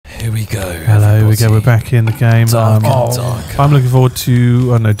Here we go. Hello, here we go. We're back in the game. Dark. I'm looking forward to,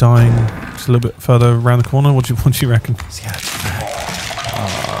 I don't know, dying just a little bit further around the corner. What do you reckon?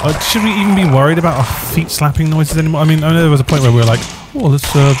 Should we even be worried about our feet slapping noises anymore? I mean, I know there was a point where we were like, oh,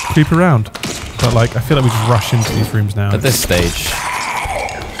 let's creep around. But like, I feel like we just rush into these rooms now. At this stage,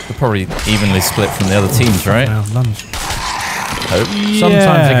 we're probably evenly split from the other teams, right? Now, lunge.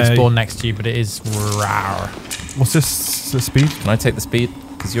 Sometimes they can spawn next to you, but it is rare. What's this? The speed? Can I take the speed?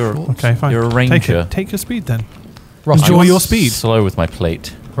 Because you're okay, fine. You're a ranger. Take your speed then. Ross, enjoy your speed. Slow with my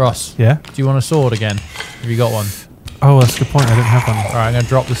plate. Ross. Yeah. Do you want a sword again? Have you got one? Oh, that's a good point. I didn't have one. All right, I'm gonna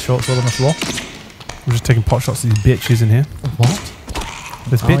drop this short sword on the floor. We're just taking pot shots at these bitches in here. What?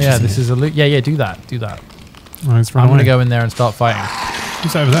 There's bitches. Oh yeah, this is a loot. Yeah, do that. Do that. Oh, let's run I'm away. gonna go in there and start fighting.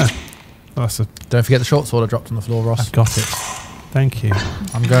 Who's over there? Oh, that's a. Don't forget the short sword I dropped on the floor, Ross. I've got it. Thank you.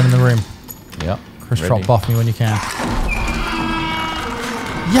 I'm going in the room. Yep. Chris Trot, buff me when you can.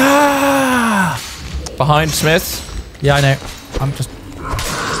 Yeah! Behind Smith. Yeah, I know. I'm just...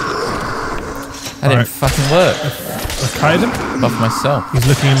 That didn't fucking work. I've kited him. Buff myself. He's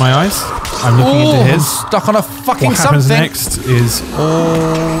looking in my eyes. I'm looking into his. Stuck on a fucking What happens something. next is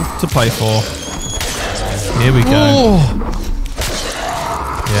all to play for. Here we go.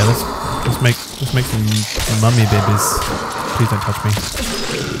 Yeah, let's make some mummy babies. Please don't touch me.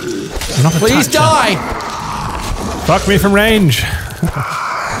 You're not Please die! Fuck me from range.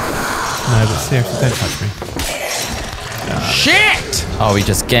 No, but seriously, don't touch me. Shit! Oh, he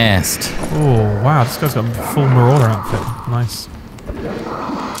just gassed. Oh wow, this guy's got a full marauder outfit. Nice.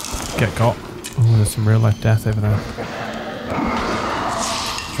 Get got. Oh, there's some real life death over there.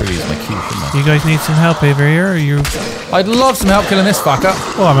 Really use my cue, shouldn't I? You guys need some help over here, or you? I'd love some help killing this fucker.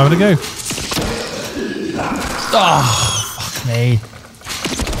 Well, I'm having a go. Oh, fuck me.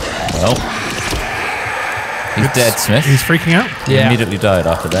 Well, he's dead, Smith. He's freaking out. He immediately died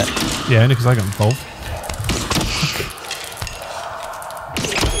after that. Yeah, only because I got involved.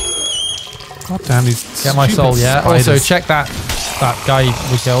 God damn, these Get my soul, yeah. spiders. Also, check that guy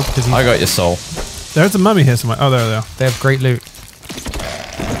we killed because I got your soul. There's a mummy here somewhere. Oh, there they are. They have great loot.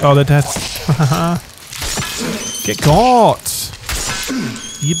 Oh, they're dead. Get got.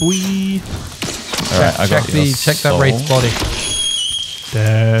 Yeah, boy. Alright, I got your Check soul. that Wraith's body.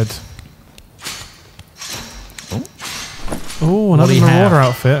 Dead. Oh, another do you marauder have?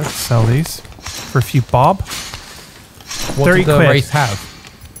 outfit. I could sell these for a few bob. What 30 did the quid. Wraith have?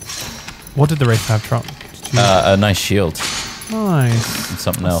 What did the Wraith have, Trot? A nice shield Nice. and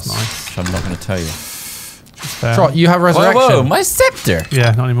something That's else, nice. which I'm not going to tell you. Trot, you have resurrection. Whoa, my scepter!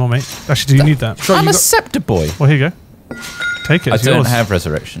 Yeah, not anymore, mate. Actually, do you need that? Trot, I'm you a got- scepter boy. Well, here you go. Take it. I It's don't yours. have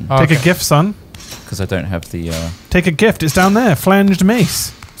resurrection Oh, Take okay. a gift, son. because I don't have the. Take a gift. It's down there. Flanged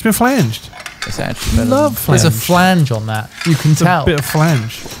mace. It's been flanged. It's actually better. Love flange. There's a flange on that. You can It's tell. a bit of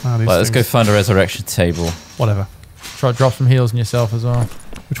flange. Oh, these Well, let's go things. find a resurrection table. Whatever. Trot, drop some heals on yourself as well.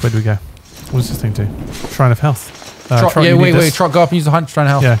 Which way do we go? What does this thing do? Shrine of Health. Trot, Trot, yeah, you need wait. this. Trot, go up and use the hunt to try and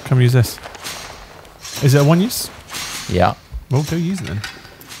help. Yeah, come use this. Is it a one use? Yeah. Well, go use it then.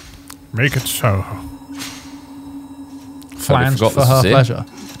 Make it so. Flanged forgot for this her was it. pleasure.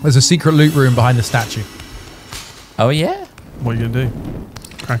 There's a secret loot room behind the statue. Oh yeah. What are you going to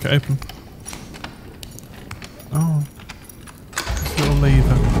do? Crack it open. Oh. This little lever.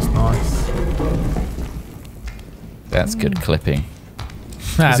 That's nice. That's good clipping.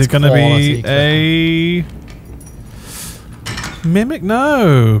 That's Is it going to quality be a... Mimic?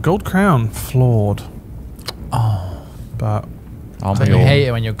 No. Gold crown. Flawed. Oh. But... Aren't So we you all? hate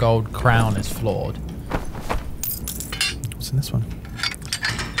it when your gold crown is flawed. What's in this one?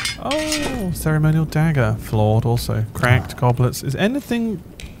 Oh, ceremonial dagger. Flawed also. Cracked goblets. Is anything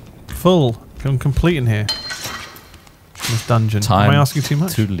full and complete in here? In this dungeon. Time Am I asking too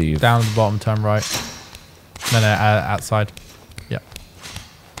much? to leave. Down at the bottom, turn right. No, outside. Yeah.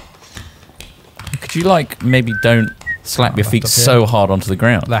 Could you like maybe don't slap your feet left up here. so hard onto the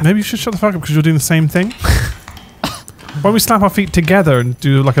ground? Left. Maybe you should shut the fuck up because you're doing the same thing. Why don't we slap our feet together and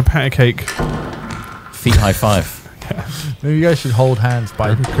do like a patty cake? Feet high five. Maybe you guys should hold hands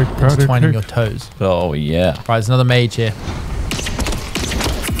by intertwining your toes. Oh yeah. Right, there's another mage here.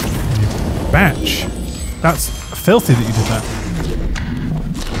 Batch. That's filthy that you did that.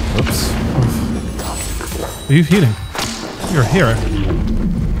 Oops. Are you healing? You're a hero.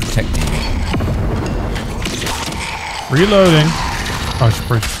 Protect me. Reloading. Oh, I should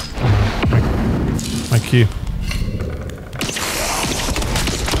break my Q.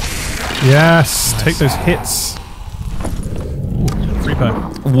 Yes, nice. Take those hits. Ooh, repair.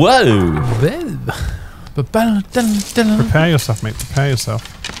 Whoa! Prepare yourself, mate. Prepare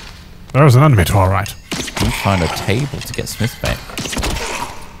yourself. There was an enemy to our right. You find a table to get Smith back.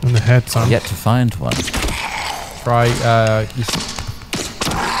 Oh, in the head, son. Yet to find one. Try,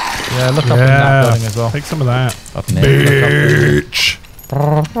 yeah, look up in that building as well. Take some of that. Up in there. Bitch.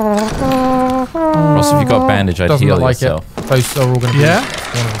 Ross, if you got a bandage, I'd Doesn't heal look like yourself. it. Those are all going to be Yeah?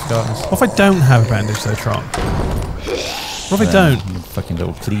 one of the skeletons. What if I don't have a bandage though, Tron? What if I don't? You fucking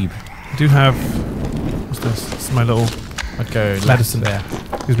little plebe. I do have... What's this? This is my little I'd go medicine. there.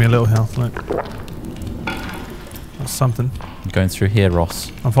 Gives me a little health, look. That's something. I'm going through here,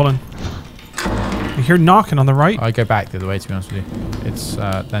 Ross. I'm following. You hear knocking on the right? I go back the other way, to be honest with you. It's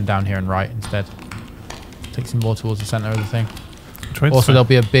then down here and right instead. Takes him more towards the center of the thing. Also, there'll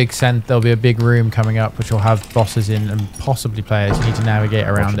be a big room coming up which will have bosses in and possibly players. You need to navigate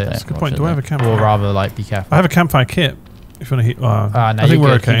around it. That's a good point. Do I have a campfire? Or rather, like, be careful. I have a campfire kit. If you want to heat... no, I think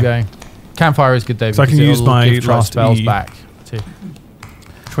we're okay. Keep going. Campfire is good though. So I can use my last spells E. back too.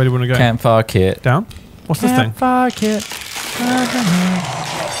 Which way do you want to go? Campfire kit. Down? What's this thing? Campfire kit.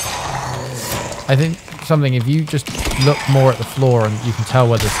 I think something, if you just look more at the floor and you can tell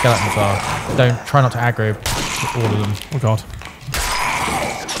where the skeletons are, try not to aggro all of them. Oh god.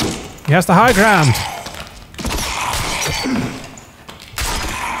 He has the high ground!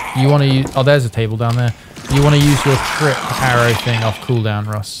 You want to use... Oh, there's a table down there. You want to use your trip arrow thing off cooldown,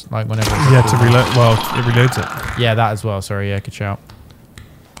 Russ. Like whenever it's Yeah, to reload. Well, it reloads it. Yeah, that as well. Sorry, yeah, good shout.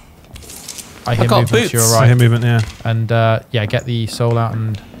 I hear got movement to your boots. I right. hear movement, yeah. And yeah, get the soul out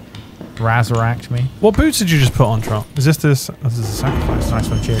and Razaract me. What boots did you just put on, Trot? Is this a sacrifice? Nice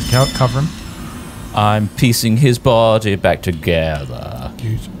one, cheers. Cover him. I'm piecing his body back together.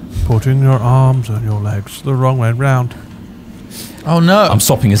 Putting your arms and your legs the wrong way round. Oh no! I'm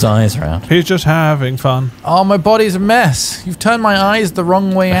swapping his eyes around. He's just having fun. Oh, my body's a mess. You've turned my eyes the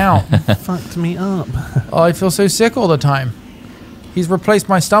wrong way out. Fucked me up. Oh, I feel so sick all the time. He's replaced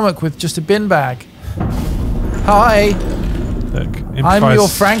my stomach with just a bin bag. Hi, Look, I'm your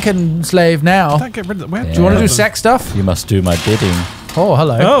Franken slave now. Don't get rid of that. Do you want to do sex stuff? You must do my bidding. Oh,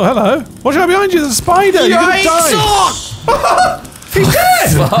 hello. Oh, hello. Watch out behind you, there's a spider. You're gonna die. He's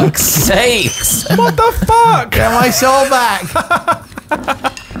dead. Fuck's sakes! What the fuck? Get my soul back.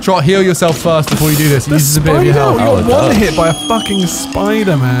 Trot, heal yourself first before you do this. It uses a bit of your health. You Oh, got it one does. hit by a fucking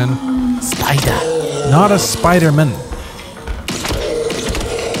spider, man. Spider. Not a Spider-Man.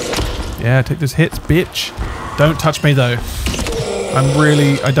 Yeah, take those hits, bitch. Don't touch me, though.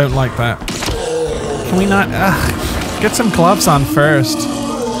 I don't like that. Can we not... get some gloves on first.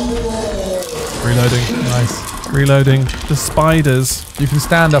 Reloading. Nice. Reloading. The spiders. You can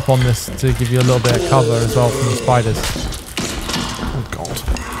stand up on this to give you a little bit of cover as well from the spiders. Oh, God.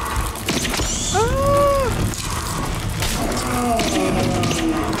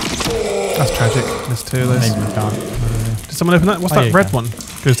 That's tragic. There's two of those. Maybe we can't. Did someone open that? What's Oh, that you red can. one?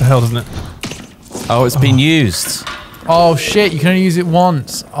 Goes to hell, doesn't it? Oh, it's been used. Oh shit, you can only use it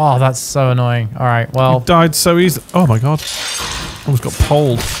once. Oh, that's so annoying. Alright, well, He died so easy. Oh, my God. Almost got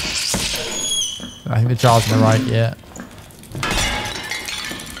poled. I think the jar's on the right, yeah.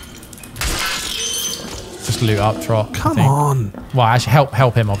 Just loot up, Trot. I Come think. on. Well, actually, help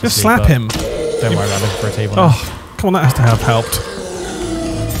him, obviously. Just slap but him. Don't worry about looking for a table now. Oh, come on. That has to have helped.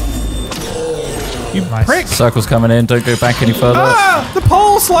 You Nice. prick. Circle's coming in. Don't go back any further. Ah! The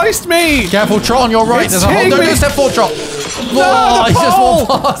pole sliced me. Careful, Trot, on your right. It's There's a hole. hitting Don't me. do step forward, Trot. No, Oh, the he's just pole.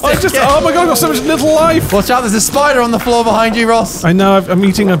 walked past I it. just, Yeah. oh my God, I've got so much little life. Watch out, there's a spider on the floor behind you, Ross. I know, I'm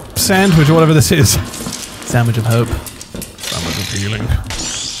eating a sandwich or whatever this is. Sandwich of hope. Sandwich of healing.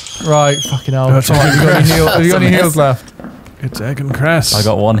 Right, fucking hell. That's Trot, egg have and you got any heals left? It's egg and cress. I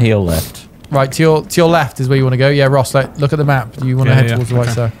got one heal left. Right, to your left is where you want to go. Yeah, Ross, look at the map. Do you want to Yeah, head yeah, towards the right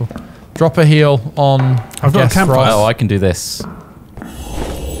okay. circle? Drop a heal on, I've got a campfire. Ross. Oh, I can do this.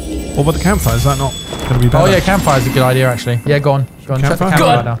 What about the campfire? Is that not going to be better? Oh yeah, campfire's a good idea actually. Yeah, go on. Go on, check the Campfire?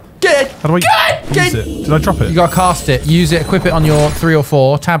 campfire Good. down. Get! How do I use it? Did I drop it? You gotta cast it. Use it, equip it on your 3 or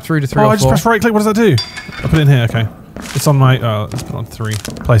 4, tab through to 3 Oh, or I just 4. press right click. What does that do? I put it in here. Okay. It's on my. Let's put it on 3.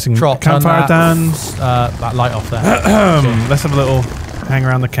 Placing Trot, turn campfire down. that light off there. Let's have a little hang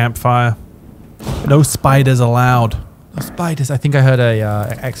around the campfire. No spiders allowed. Oh, spiders. I think I heard a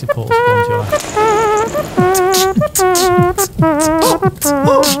exit portal spawn to your left.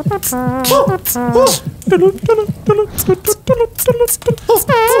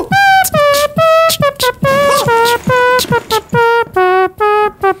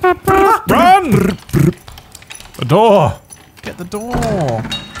 Run! The door. Get the door.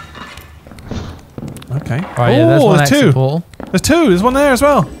 Okay. Right, yeah, there's Oh, one there's exit two. portal. There's two. There's one there as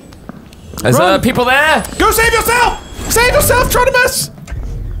well. There's Run. people there. Go save yourself! Save yourself, Tronimus!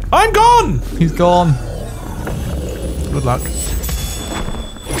 I'm gone! He's gone. Good luck.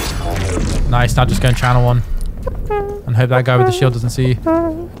 Nice, now just go and channel one. And hope that guy with the shield doesn't see you.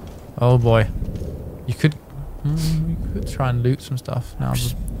 Oh boy. You could try and loot some stuff now.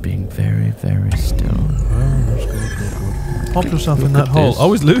 Just being very, very still. Pop yourself in that hole.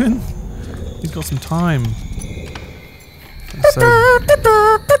 Oh, he's looting. He's got some time. So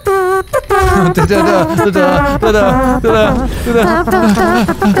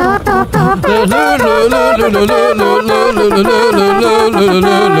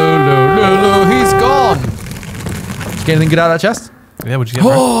he's gone. Did you get anything good out of that chest? Yeah, what'd you get?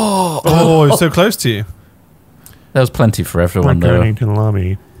 Oh, he's so close to you. There was plenty for everyone, though. Returning to the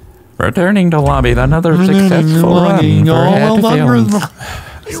lobby. Returning to lobby. Another successful run for Hatfield.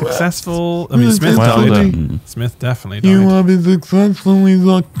 Successful. I mean, Smith Well died. done. Smith definitely died. You want to be successfully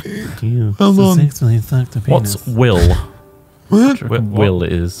sucked. Hold on. What's will? What? Will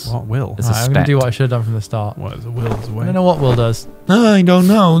is. What will? It's a I'm going to do stat. what I should have done from the start. What is a will? Is a I way. don't know what Will does. I don't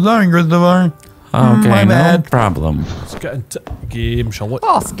know. Sorry, Christopher. Okay, My no bad. problem. Let's get into game, shall we?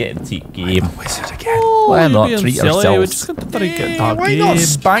 Let's get into game. Wizard again. Why not you're treat being silly. We're yourselves? just going to get that Why game. not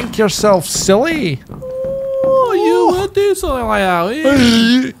spank yourself, silly? Oh, you would do something like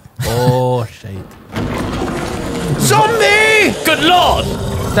that. Oh, shit. Zombie! Good lord!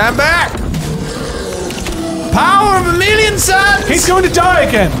 Stand back! Power of a million suns! He's going to die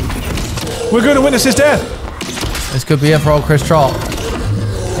again. We're going to witness his death. This could be it for old Chris Trott.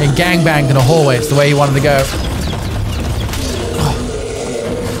 In gangbanged in a hallway. It's the way he wanted to go.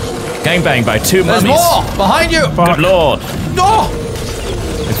 Gangbang by two There's mummies. more! Behind you! Good lord. No!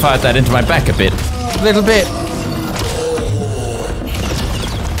 I fired that into my back a bit. A little bit.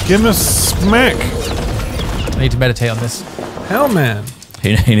 Give him a smack. I need to meditate on this. Hell, man.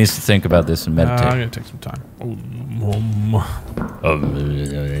 He needs to think about this and I'm meditate. going to take some time.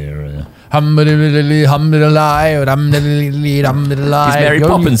 He's Mary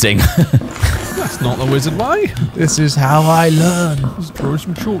Poppinsing. That's not the wizard way. This is how I learn. Just drawing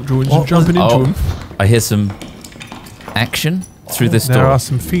some chalk drawings What and jumping was- into Oh. him. I hear some action through this There door. are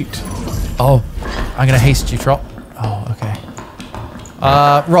some feet. Oh, I'm gonna haste you, Trot. Oh, okay.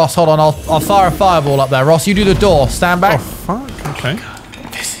 Ross, hold on. I'll fire a fireball up there. Ross, you do the door. Stand Oh, back. fuck. Okay.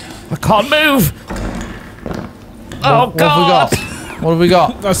 I can't move. Oh, What have we got? What have we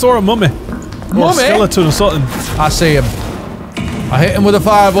got? I saw a mummy. Or a Mummy? skeleton or something. I see him. I hit him with a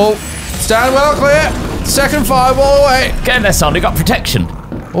fireball. Stand well clear. Second fireball away. Get in there, son. You got protection.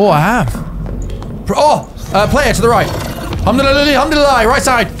 Oh, I have. Player to the right. Alhamdulillah, right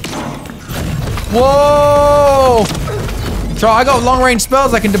side. Whoa! Trot, I got long range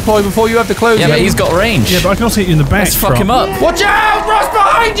spells I can deploy before you have to close. Yeah, yet. but he's got range. Yeah, but I can also hit you in the back. Let's fuck him up. Watch out! Ross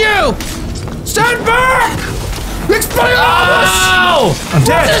behind you! Stand back! Expelliarmus! Oh! I'm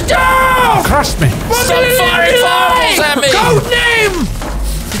dead. Ross is down! Crushed me. Stop firing fireballs at me! Code name!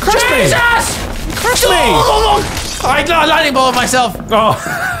 Crushed me. Jesus! Crushed me. I got a lightning bolt myself. Oh,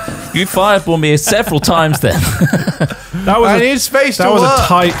 You fireballed me several times then. that was I need space to that was work. a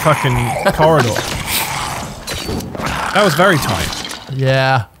tight fucking corridor. That was very tight.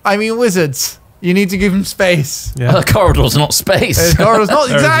 Yeah. I mean, wizards. You need to give them space. Yeah. The corridor's not space. The corridor's not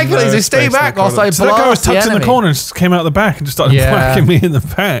There is exactly. no So stay space in back the whilst I corridor. So that guy was blast the tucked in the enemy. corner and just came out the back and just started Yeah. whacking me in the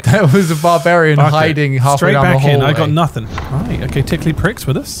back. That was a barbarian Fuck it. hiding halfway Straight down back the hallway. in. I got nothing. Right. Okay. Tickly Prick's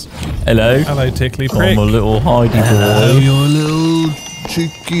with us. Hello. Hello, Tickly I'm Prick. a little hidey boy. You're a little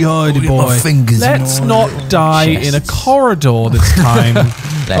cheeky hidey boy. My fingers Let's in not die in a chests. corridor this time.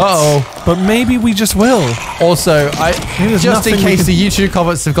 Uh-oh. But maybe we just will. Also, there's just in nothing we case can- the YouTube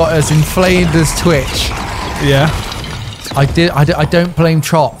comments have got us inflamed as Twitch, Yeah. I don't blame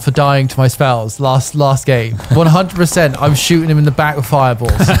Trot for dying to my spells last game. 100%, I'm shooting him in the back with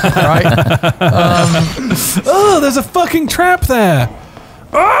fireballs. Right? Oh, there's a fucking trap there.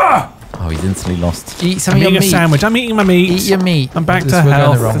 Ah! Oh, he's instantly lost. Eat some I'm of your eating a meat. sandwich. I'm eating my meat. Eat your meat. I'm back to We're health.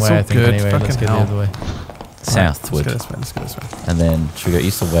 going the wrong It's way, all I think. good. Anyway, let's Fucking go the hell. other way. Southward. Let's go this way. Let's go this way. And then, should we go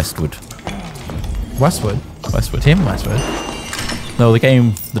east or westward? Westwood. Westward. Tim Westwood. No,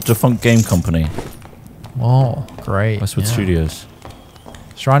 the defunct game company. Oh, great. Westwood Yeah. Studios.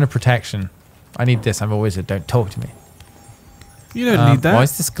 Shrine of Protection. I need this. I'm a wizard. Don't talk to me. You don't need that. Why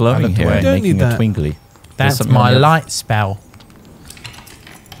is this I glowing looked here away. and Don't making need a that. twinkly? There's That's something my on the- light spell.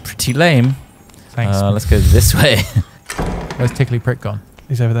 Pretty lame. Thanks. Let's go this way. Where's Tickly Prick gone?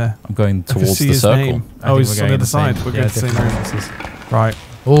 He's over there. I'm going I can towards see the his circle. name. I Oh, think he's we're on the going other side. We're going to the same different room. places. Right.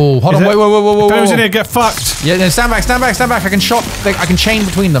 Oh, hold on. Is it- Whoa. If anyone's in here, get fucked. Yeah, no, stand back. I can I can chain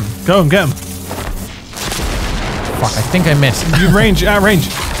between them. Go and get him. Fuck, I think I missed. You range. Out of range.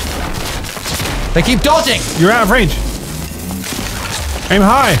 They keep dodging. You're out of range. Aim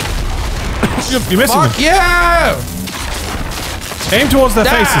high. You're missing Fuck them. you! Aim towards their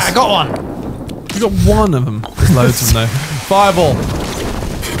Ah, faces. I got one. We got one of them. There's loads of them though. Fireball.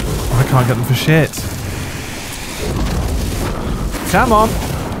 I can't get them for shit. Come on.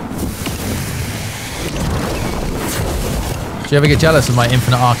 Do you ever get jealous of my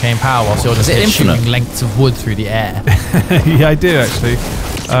infinite arcane power whilst you're just shooting lengths of wood through the air? Yeah, I do actually.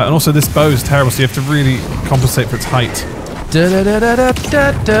 And also this bow is terrible, so you have to really compensate for its height.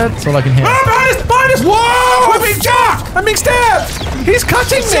 That's all I can hear. Oh, behind us! Whoa! I'm being jacked! I'm being stabbed! He's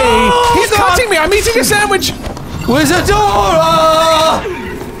cutting me! He's cutting me! I'm eating a sandwich! Wizardora!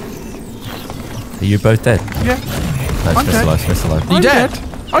 Are you both dead? Yeah. No, I'm dead. crystallized. You dead?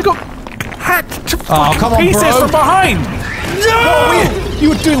 I got hacked to come on, pieces bro. from behind! No! You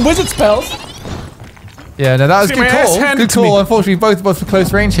were doing wizard spells? Yeah, no, that was a good call. Good to me. call. Unfortunately, both of us were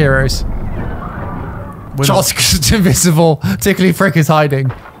close range heroes. Charles is invisible. Particularly Frick is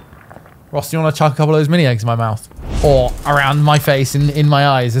hiding. Ross, do you want to chuck a couple of those mini eggs in my mouth? Or around my face, in my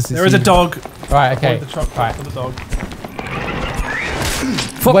eyes? There is a dog. Right, okay. The truck right. for the dog.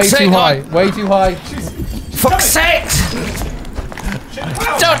 Way too high. Way too high. Fuck's sake!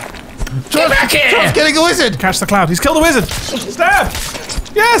 Don't! Get back here! Charles getting a wizard! Catch the cloud. He's killed the wizard. Stab!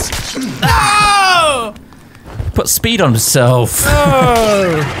 Yes! No! Put speed on himself.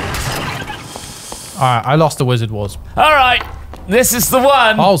 Oh! Alright, I lost the wizard wars. Alright, this is the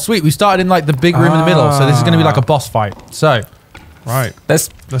one. Oh, sweet. We started in like the big room in the middle, so this is going to be like a boss fight. So, Right. Let's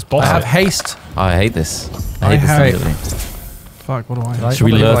boss I have it. haste. I hate this. I I hate have- this immediately. Fuck, what do I have? Should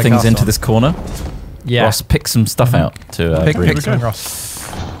we Probably lure like things us into on. this corner? Yeah. Ross, pick some stuff out to Pick bring. something, Ross.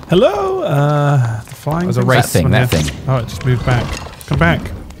 Hello? The flying There's a thing? race thing, One that here. thing. Oh, it just moved back. Come back.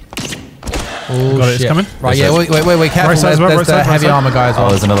 Oh, Got it, it's coming. Right, yeah, wait, careful. Right side There's, as well, there's right the side, right heavy side. armor guy as Oh, well.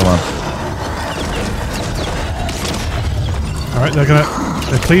 there's another one. Alright,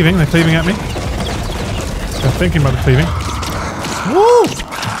 they're cleaving at me. They're thinking about the cleaving. Woo!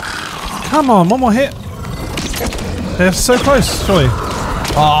 Come on, one more hit. They're so close, surely.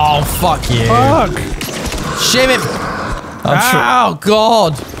 Oh, fuck you. Fuck! Shame it. I'm sure. Oh,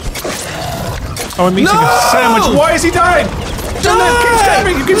 God. Oh, I'm eating a sandwich. Why is he dying? Don't let him keep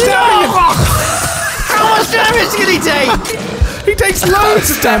stabbing him, keep stabbing him! How much damage did he take? He takes loads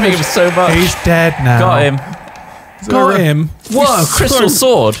of Stabbing him so much. He's dead now. Got him. Got him. Whoa, crystal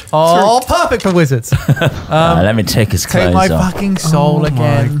sword. Oh, perfect for wizards. Let me take his Take clothes my off. fucking soul Oh my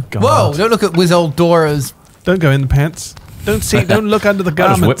again. God. Whoa, don't look at Wizaldora's. Don't go in the pants. Don't look under the I just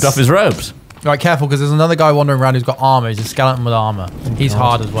garments. whipped off his robes. Right, careful, because there's another guy wandering around who's got armor. He's a skeleton with armor. He's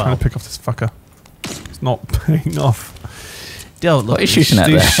hard as Trying well. to pick off this fucker. It's not paying off. Don't look. What are you shooting at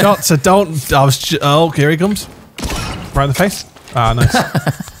these there? shots are don't. Oh, here he comes. Right in the face. Ah, nice.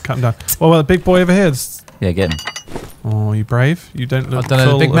 Cut him down. Well, the big boy over here. Yeah, get him. Oh, you brave? You don't look I don't know,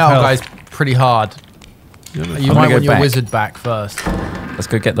 full the big of metal health. guy's pretty hard. You don't look- You I'm might gonna want go your back. wizard back first. Let's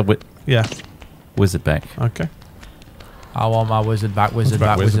go get the Yeah. wizard back. Okay. I want my wizard back, wizard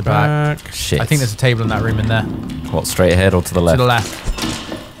back, wizard back. Shit. I think there's a table in that room in there. What, straight ahead or to the left? To the left.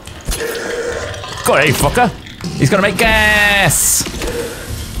 Got it, you fucker. He's gonna make gas.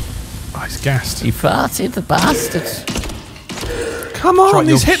 Oh, he's gassed. He farted, the bastard. Come on, Try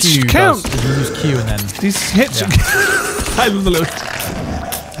these your hits Q count. does- You use Q and then. These hits. Yeah. I love the little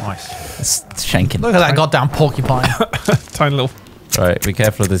Nice. It's shanking. Look at that goddamn porcupine. tiny little. Right, be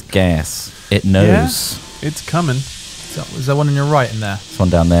careful of this gas. It knows. It's coming. Is there one on your right in there? There's one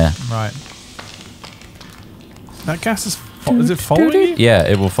down there. Right. That gas is it following you? Yeah,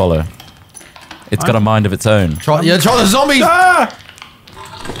 it will follow. It's got a mind of its own. Try the zombies! Ah!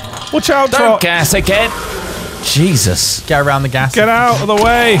 Watch out, Don't Trot. gas again. Jesus. Get around the gas. Get out of the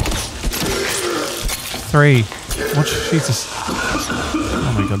way. 3. Watch, Jesus.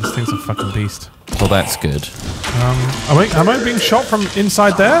 Oh my God, this thing's a fucking beast. Well, that's good. Am I being shot from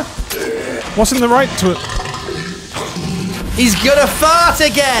inside there? What's in the right to it? He's gonna fart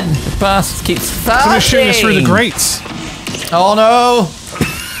again! The bastard keeps farting. It's gonna shoot us through the grates. Oh no!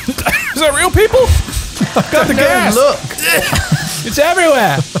 Is that real people? Got the gas. Look! It's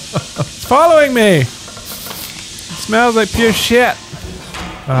everywhere. It's following me. It smells like pure shit.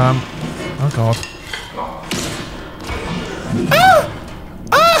 Oh God.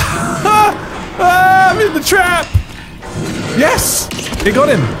 I'm in the trap. Yes, it got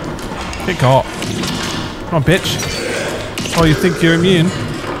him. It got. Come on, bitch. Oh, you think you're immune?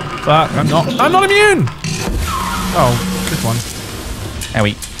 But I'm not. I'm not immune. Oh, good one.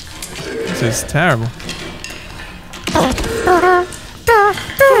 Owie. This is terrible.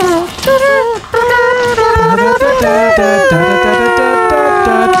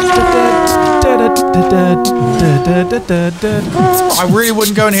 I really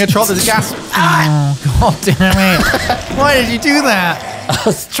wouldn't go in here, Trot. There's gas. Oh, God damn it. Why did you do that? I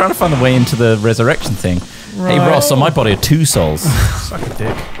was trying to find the way into the resurrection thing. Hey, Ross, on my body are 2 souls. Suck a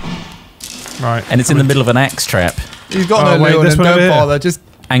dick. Right. And it's in the middle of an axe trap. You've got no loot and don't bother. Just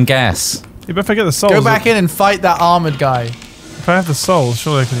and gas. Yeah, but if I get the souls... Go back in and fight that armoured guy. If I have the souls,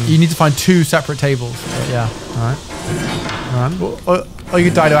 surely I can... You need to find 2 separate tables. But yeah. Alright. Run. Or you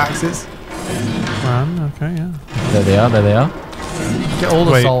could die to axes. Run, okay, yeah. There they are, there they are. Get all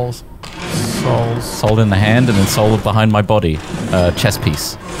the souls. Souls. Soul in the hand and then soul behind my body. Chest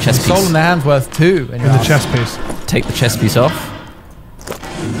piece. Chest piece. Soul in the hand's worth 2. In the chest piece. Take the chest piece off.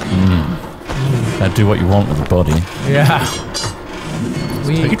 Now do what you want with the body. Yeah.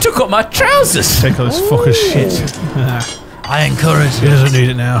 You took off my trousers! Take all this fucker's shit. I encourage He doesn't need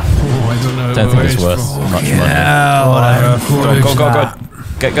it now. Oh, I don't know. Don't think it's worth much money.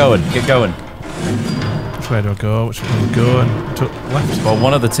 Go. Get going, get going. Which way do I go? Which way do I go? To left. Well,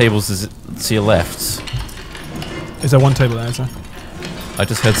 one of the tables is to your left. Is there one table there, is there? I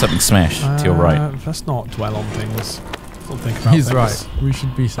just heard something smash to your right. Let's not dwell on things. Don't think about He's things. right. We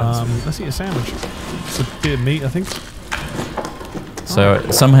should be sensible. Let's eat a sandwich. It's a bit of meat, I think. So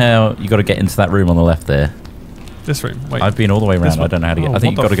somehow you got to get into that room on the left there. This room. Wait. I've been all the way around. I don't know how to get. I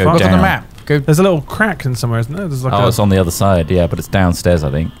think you've got to go Look down. on the map. Go. There's a little crack in somewhere, isn't there? There's like It's on the other side. Yeah, but it's downstairs.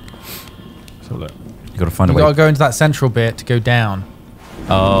 I think. So look. You got to find a You way. got to go into that central bit to go down.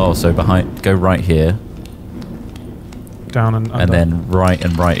 Oh, so behind. Go right here. Down and under. And then right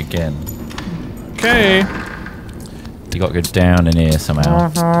and right again. Okay. You got to go down in here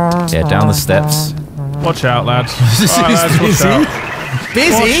somehow. Yeah, down the steps. Watch out, lads. This Alright, lads, is watch busy. out.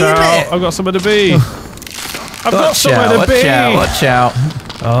 Busy, Watch isn't out. it? I've got somewhere to be. I've got somewhere to be. Watch out! Watch out!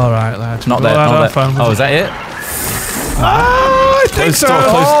 Alright, lads. Not Well, that. I'll Not have fun that. with Oh, it. is that it? I think so.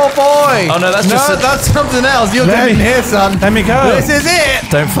 Oh boy! Oh, no, that's just a- that's something else. You're Let getting me- here, son. Let me go. This is it.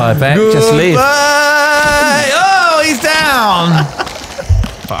 Don't fly back. Just leave. Goodbye. Oh, he's down.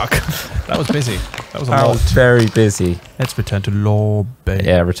 Fuck. That was busy. That was a Oh, lot. very busy. Let's return to lobby.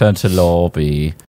 Yeah, return to lobby.